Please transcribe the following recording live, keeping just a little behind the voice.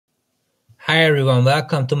Hi everyone,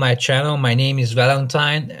 welcome to my channel. My name is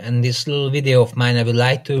Valentine, and in this little video of mine I would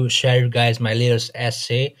like to share you guys my latest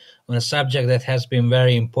essay on a subject that has been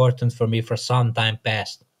very important for me for some time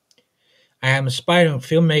past. I am an aspiring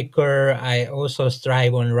filmmaker. I also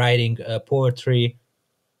strive on writing poetry,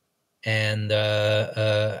 and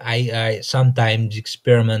I sometimes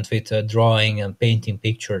experiment with drawing and painting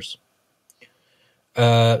pictures.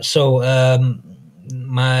 So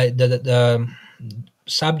the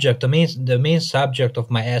subject, the main subject of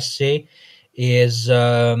my essay is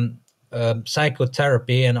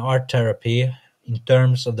psychotherapy and art therapy in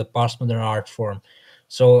terms of the postmodern art form.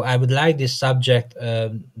 So I would like this subject,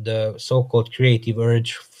 the so-called creative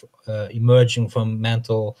urge emerging from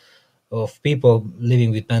mental of people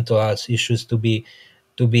living with mental health issues, to be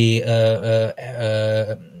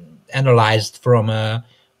analyzed from a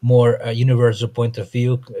more universal point of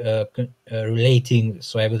view, relating.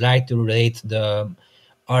 So I would like to relate the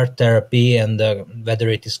art therapy and whether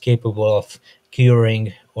it is capable of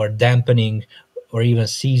curing or dampening or even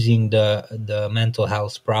seizing the mental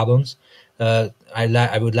health problems. I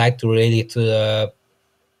would like to relate it to the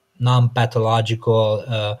non-pathological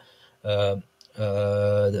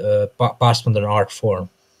postmodern art form.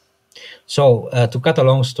 So, to cut a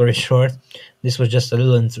long story short, this was just a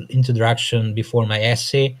little introduction before my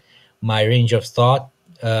essay, my range of thought.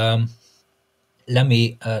 Let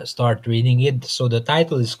me start reading it. So the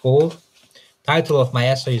title of my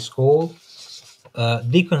essay is called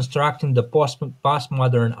Deconstructing the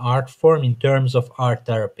Postmodern Art Form in Terms of Art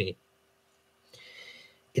Therapy.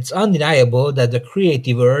 It's undeniable that the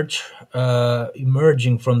creative urge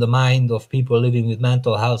emerging from the mind of people living with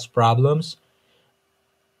mental health problems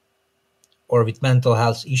or with mental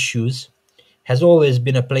health issues has always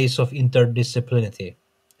been a place of interdisciplinarity.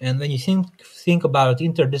 And when you think about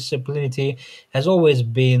interdisciplinarity, has always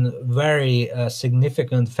been very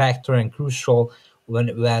significant factor and crucial when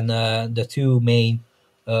the two main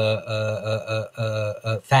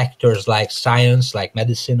factors like science, like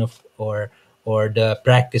medicine, or the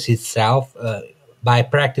practice itself. By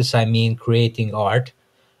practice, I mean creating art,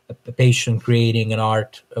 a patient creating a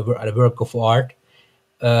work of art,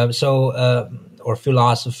 or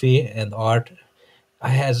philosophy and art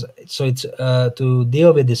has. So it's to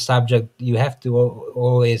deal with this subject, you have to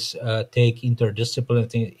always take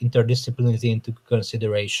interdisciplinarity into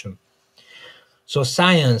consideration. So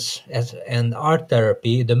science and art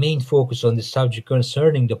therapy, the main focus on this subject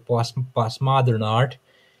concerning the postmodern art,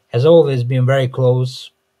 has always been very close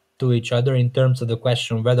to each other in terms of the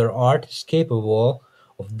question whether art is capable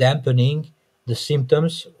of dampening the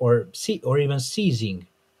symptoms or even seizing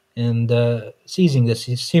the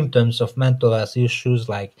symptoms of mental health issues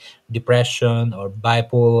like depression or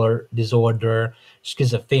bipolar disorder,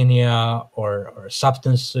 schizophrenia, or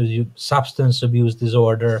substance abuse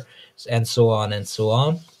disorder, and so on and so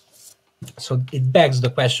on. So it begs the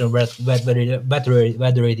question whether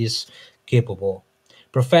it is capable.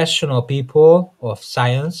 Professional people of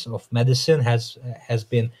science, of medicine, has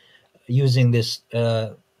been using this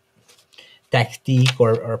tactic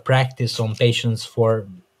or practice on patients for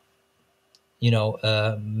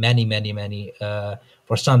many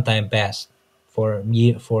for some time past, for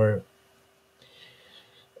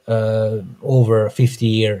over 50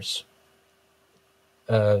 years,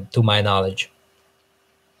 to my knowledge.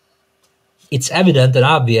 It's evident and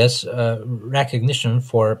obvious recognition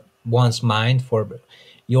for one's mind, for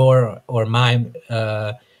your or my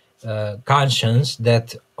conscience,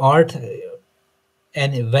 that art,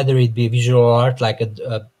 and whether it be visual art like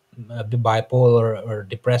a bipolar or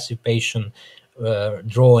depressive patient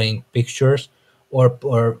drawing pictures, or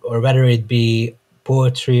whether it be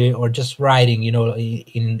poetry or just writing, in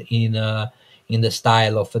the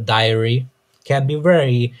style of a diary, can be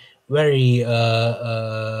very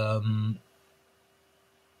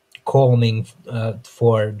calming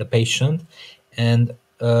for the patient. And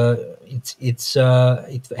it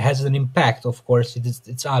has an impact. Of course,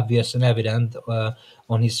 it's obvious and evident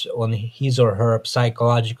on his or her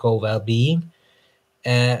psychological well-being,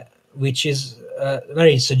 which is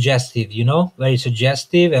very suggestive, very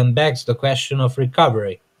suggestive, and begs the question of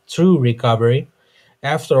recovery, true recovery.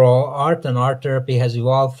 After all, art and art therapy has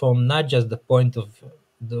evolved from not just the point of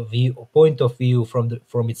view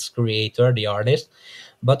from its creator, the artist,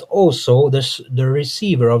 but also the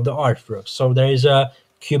receiver of the artwork. So there is a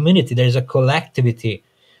community, there is a collectivity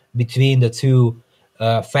between the two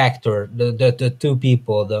factor, the two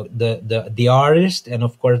people, the artist, and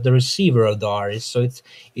of course the receiver of the artist. So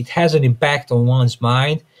it has an impact on one's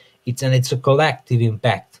mind. It's a collective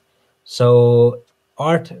impact. So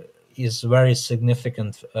art is very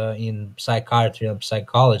significant in psychiatry and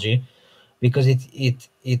psychology, because it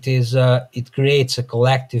creates a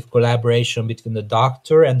collective collaboration between the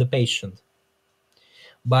doctor and the patient.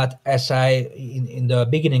 But as in the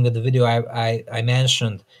beginning of the video, I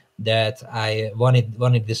mentioned that I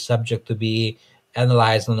wanted this subject to be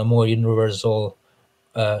analyzed on a more universal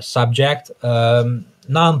subject.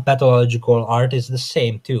 Non-pathological art is the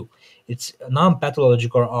same too. It's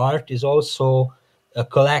non-pathological art is also a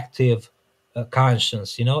collective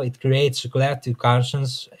conscience. It creates a collective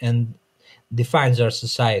conscience and defines our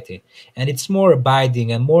society, and it's more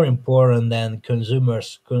abiding and more important than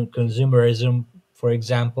consumerism, for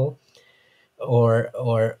example, or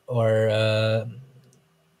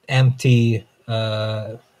empty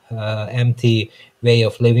empty way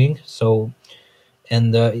of living. So,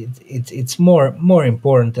 and it's more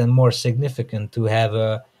important and more significant to have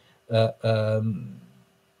a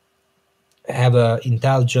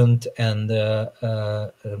intelligent and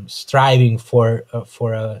striving for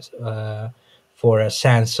a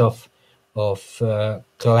sense of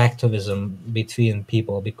collectivism between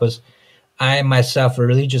people, because I am myself a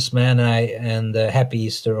religious man, and happy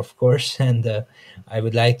Easter, of course, and I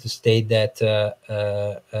would like to state that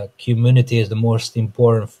community is the most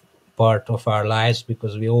important part of our lives,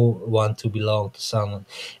 because we all want to belong to someone.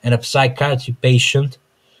 And a psychiatry patient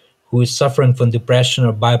who is suffering from depression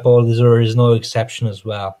or bipolar disorder is no exception as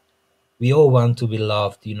well. We all want to be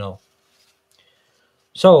loved,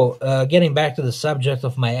 So, getting back to the subject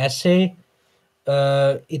of my essay,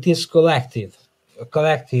 it is collective.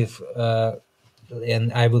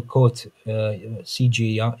 And I will quote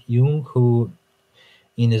C.G. Jung, who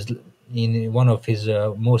in one of his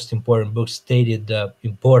most important books stated the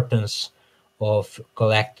importance of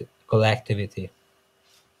collectivity.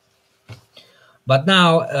 But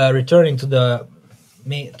now, returning to the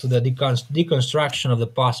deconstruction of the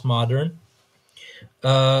postmodern,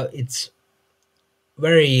 it's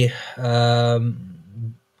very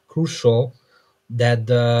crucial that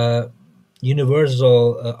the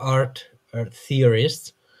universal art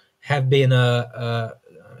theorists have been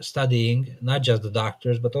studying, not just the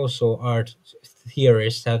doctors, but also art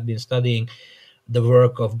theorists have been studying the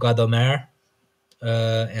work of Gadamer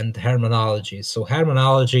and hermeneutology. So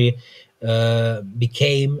hermeneutology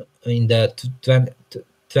became, in the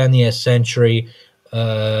 20th century,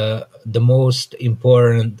 the most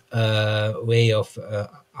important way of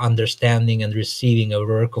understanding and receiving a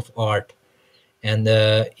work of art, and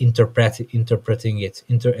interpreting it,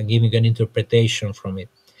 and giving an interpretation from it.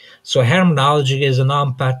 So hermeneutology is a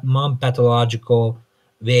non-pathological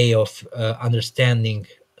way of understanding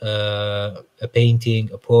a painting,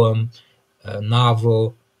 a poem, a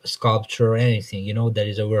novel, a sculpture, anything, that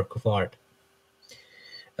is a work of art.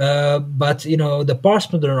 But the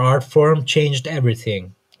postmodern art form changed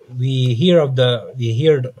everything. We had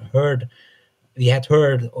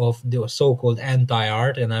heard of the so-called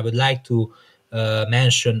anti-art, and I would like to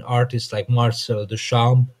mention artists like Marcel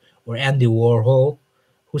Duchamp or Andy Warhol,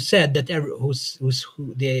 who said that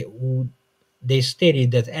they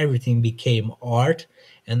stated that everything became art,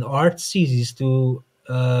 and art ceases to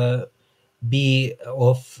be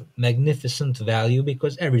of magnificent value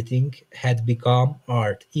because everything had become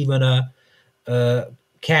art. Even a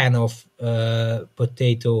can of a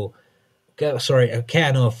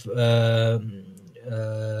can of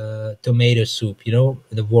tomato soup,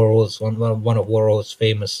 the Warhol's one of Warhol's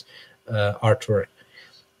famous artwork.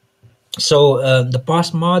 So the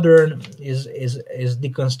postmodern is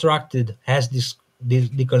deconstructed, has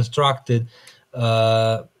deconstructed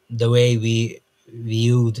the way we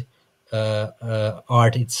viewed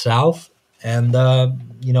art itself, and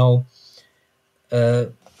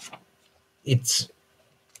it's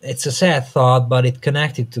a sad thought, but it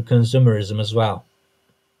connected to consumerism as well.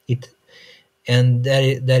 And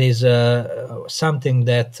that is something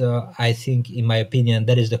that I think, in my opinion,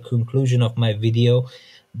 that is the conclusion of my video,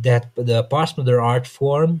 that the postmodern art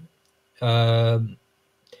form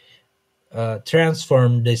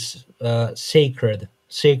transformed this sacred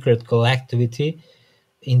collectivity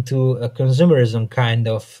into a consumerism kind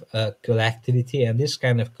of collectivity, and this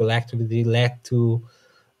kind of collectivity led to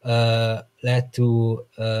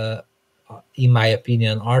in my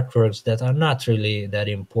opinion, artworks that are not really that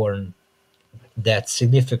important, that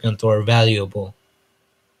significant or valuable.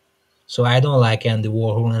 So I don't like Andy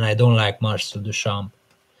Warhol, and I don't like Marcel Duchamp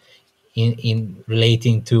in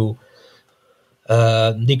relating to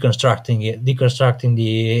deconstructing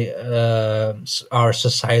our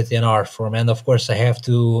society and art form. And of course, I have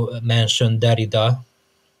to mention Derrida,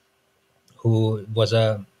 who was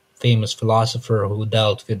a famous philosopher who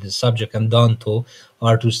dealt with the subject, and Danto,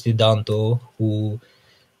 Artus di Danto, who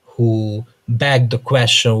begged the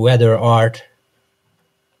question whether art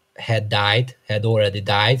had already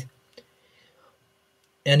died.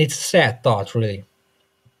 And it's a sad thought, really.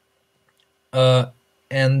 uh,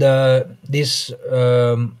 and this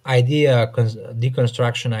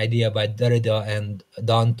deconstruction idea by Derrida and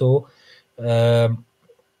Danto, um,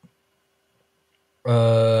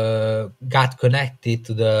 got connected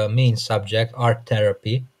to the main subject, art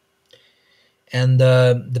therapy. And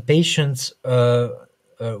the patient's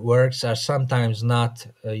works are sometimes not,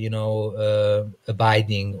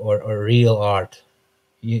 abiding or real art.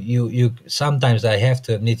 You sometimes, I have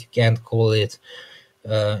to admit, you can't call it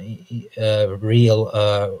real,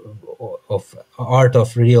 of art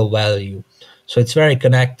of real value. So it's very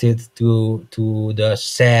connected to the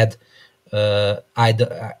sad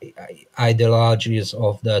ideologies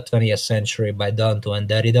of the 20th century by Danto and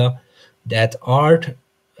Derrida, that art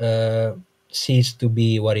uh, ceased to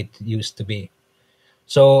be what it used to be.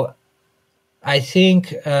 So I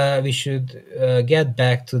think we should get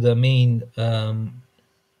back to the main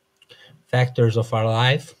factors of our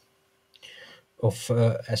life, of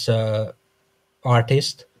as a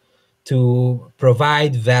artist, to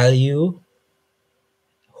provide value,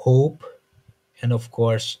 hope, and of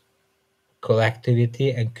course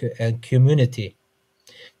collectivity and community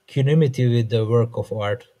with the work of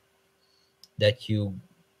art that you've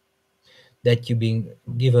been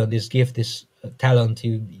given, this gift, this talent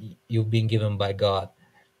you've been given by God.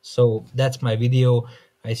 So that's my video.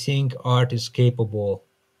 I think art is capable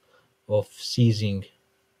of seizing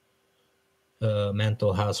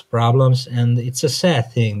mental health problems, and it's a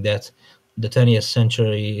sad thing that the 20th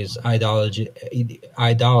century is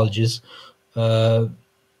ideologies uh,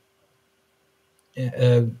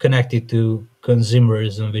 connected to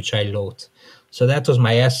consumerism, which I loathe. So that was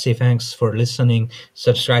my essay. Thanks for listening.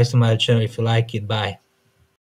 Subscribe to my channel if you like it. Bye.